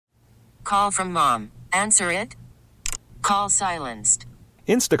call from mom. Answer it. Call silenced.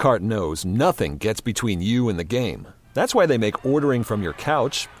 Instacart knows nothing gets between you and the game. That's why they make ordering from your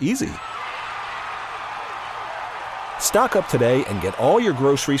couch easy. Stock up today and get all your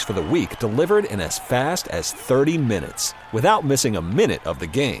groceries for the week delivered in as fast as 30 minutes without missing a minute of the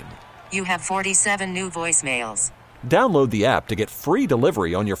game. You have 47 new voicemails. Download the app to get free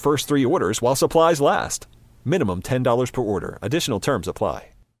delivery on your first 3 orders while supplies last. Minimum $10 per order. Additional terms apply.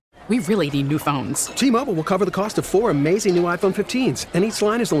 We really need new phones. T-Mobile will cover the cost of 4 amazing new iPhone 15s, and each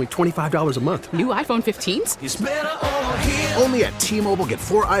line is only $25 a month. New iPhone 15s? It's better over here. Only at T-Mobile, get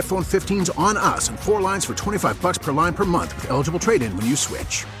 4 iPhone 15s on us and 4 lines for $25 per line per month with eligible trade-in when you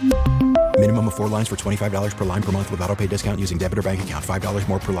switch. Minimum of 4 lines for $25 per line per month with autopay discount using debit or bank account. $5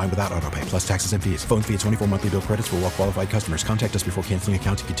 more per line without autopay, plus taxes and fees. Phone fee at 24 monthly bill credits for well-qualified customers. Contact us before canceling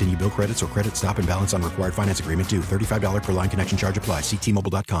account to continue bill credits or credit stop and balance on required finance agreement due. $35 per line connection charge applies. See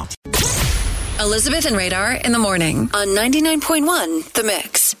T-Mobile.com. Elizabeth and Radar in the morning on 99.1 The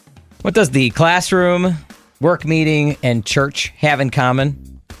Mix. What does the classroom, work meeting, and church have in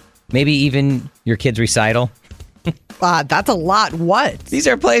common? Maybe even your kid's recital? That's a lot. What? These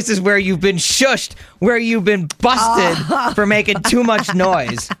are places where you've been shushed, where you've been busted for making too much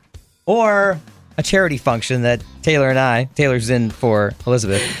noise. Or a charity function that Taylor's in for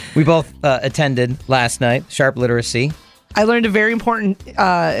Elizabeth. We both attended last night, Sharp Literacy. I learned a very important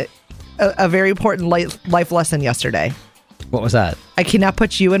life lesson yesterday. What was that? I cannot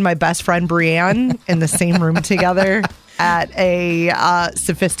put you and my best friend Brianne in the same room together at a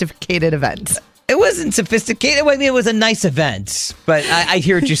sophisticated event. It wasn't sophisticated. I mean, it was a nice event, but I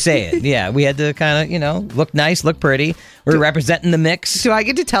hear what you're saying. Yeah, we had to kind of, look nice, look pretty. We're representing the mix. Do I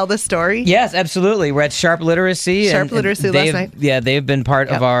get to tell this story? Yes, absolutely. We're at Sharp Literacy. Sharp Literacy last night. Yeah, they've been part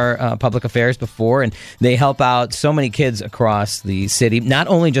of our public affairs before, and they help out so many kids across the city. Not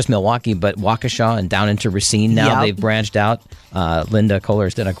only just Milwaukee, but Waukesha and down into Racine now. They've branched out. Linda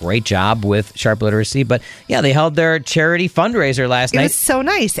Kohler's done a great job with Sharp Literacy. But, yeah, they held their charity fundraiser last night. It was so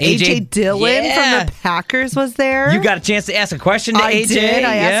nice. A.J. Dillon from the Packers was there. You got a chance to ask a question to A.J.? I did.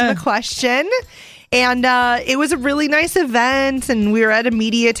 I asked him a question. And it was a really nice event, and we were at a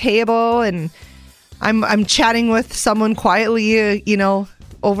media table, and I'm chatting with someone quietly,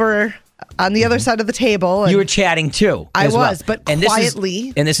 over on the other side of the table. And you were chatting too. I was, but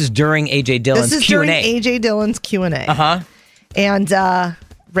quietly. This is during A.J. Dillon's Q&A. This is during A.J. Dillon's Q&A. Uh-huh. And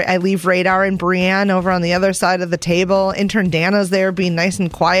I leave Radar and Brianne over on the other side of the table. Intern Dana's there being nice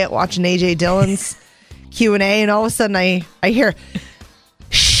and quiet watching A.J. Dillon's Q&A, and all of a sudden I hear,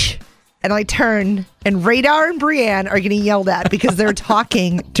 shh. And I turn, and Radar and Brianne are getting yelled at because they're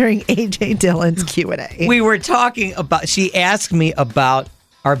talking during A.J. Dillon's Q&A. We were talking about, she asked me about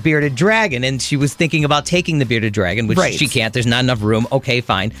our bearded dragon, and she was thinking about taking the bearded dragon, which she can't. There's not enough room. Okay,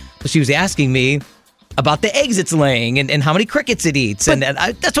 fine. But she was asking me about the eggs it's laying and how many crickets it eats. And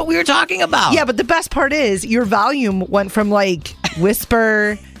that's what we were talking about. Yeah, but the best part is your volume went from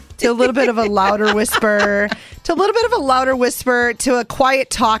whisper to a little bit of a louder whisper, to a little bit of a louder whisper, to a quiet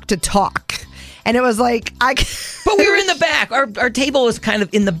talk to talk. And it was but we were in the back. Our table was kind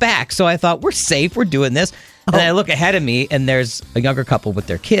of in the back. So I thought, we're safe. We're doing this. And then I look ahead of me, and there's a younger couple with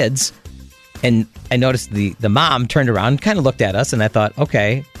their kids. And I noticed the mom turned around, kind of looked at us. And I thought,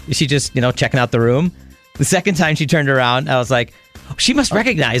 okay, is she just, checking out the room? The second time she turned around, I was like, she must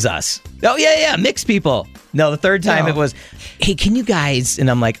recognize us. Oh, yeah, mixed people. No, the third time it was, hey, can you guys? And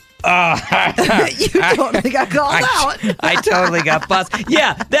I'm like, you totally got called out. I totally got busted.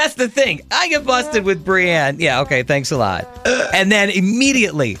 Yeah, that's the thing. I get busted with Brianne. Yeah, okay, thanks a lot. And then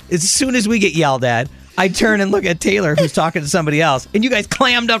immediately, as soon as we get yelled at, I turn and look at Taylor, who's talking to somebody else, and you guys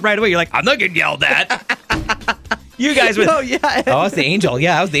clammed up right away. You're like, I'm not getting yelled at. You guys were... Oh, yeah. Oh, I was the angel.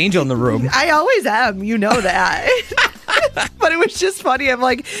 Yeah, I was the angel in the room. I always am. You know that. But it was just funny. I'm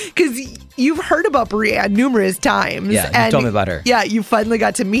like, because you've heard about Brianne numerous times. Yeah, you told me about her. Yeah, you finally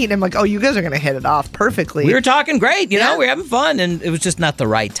got to meet, and I'm like, oh, you guys are going to hit it off perfectly. We were talking great, we were having fun, and it was just not the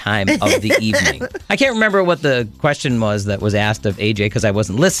right time of the evening. I can't remember what the question was that was asked of AJ because I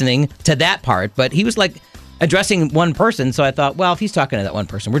wasn't listening to that part, but he was addressing one person, so I thought, well, if he's talking to that one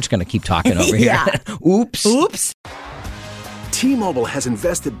person, we're just going to keep talking over here. Oops. T-Mobile has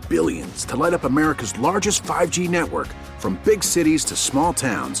invested billions to light up America's largest 5G network, from big cities to small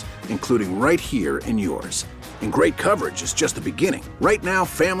towns, including right here in yours. And great coverage is just the beginning. Right now,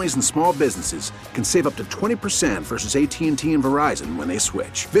 families and small businesses can save up to 20% versus AT&T and Verizon when they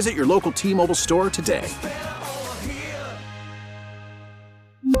switch. Visit your local T-Mobile store today.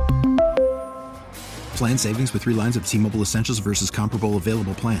 Plan savings with 3 lines of T-Mobile Essentials versus comparable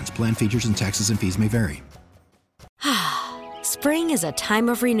available plans. Plan features and taxes and fees may vary. Spring is a time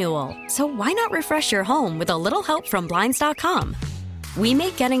of renewal, so why not refresh your home with a little help from Blinds.com? We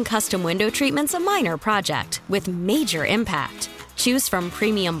make getting custom window treatments a minor project with major impact. Choose from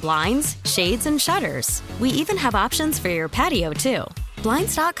premium blinds, shades, and shutters. We even have options for your patio, too.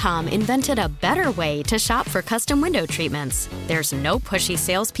 Blinds.com invented a better way to shop for custom window treatments. There's no pushy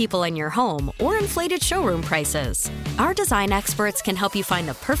salespeople in your home or inflated showroom prices. Our design experts can help you find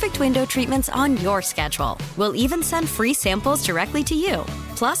the perfect window treatments on your schedule. We'll even send free samples directly to you.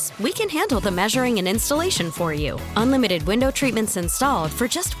 Plus, we can handle the measuring and installation for you. Unlimited window treatments installed for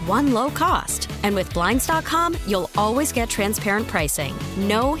just one low cost. And with Blinds.com, you'll always get transparent pricing.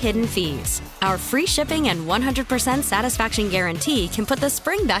 No hidden fees. Our free shipping and 100% satisfaction guarantee can put the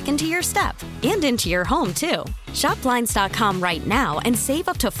spring back into your step and into your home, too. Shop Blinds.com right now and save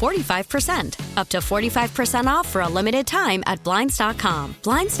up to 45%. Up to 45% off for a limited time at Blinds.com.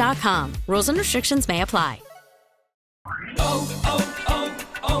 Blinds.com. Rules and restrictions may apply.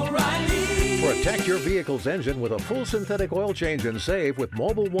 O'Reilly. Protect your vehicle's engine with a full synthetic oil change and save with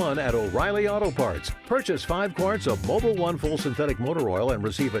Mobil 1 at O'Reilly Auto Parts. Purchase 5 quarts of Mobil 1 full synthetic motor oil and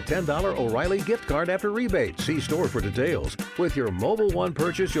receive a $10 O'Reilly gift card after rebate. See store for details. With your Mobil 1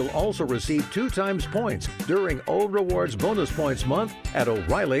 purchase, you'll also receive 2 times points during Old Rewards Bonus Points Month at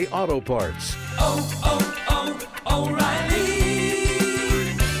O'Reilly Auto Parts.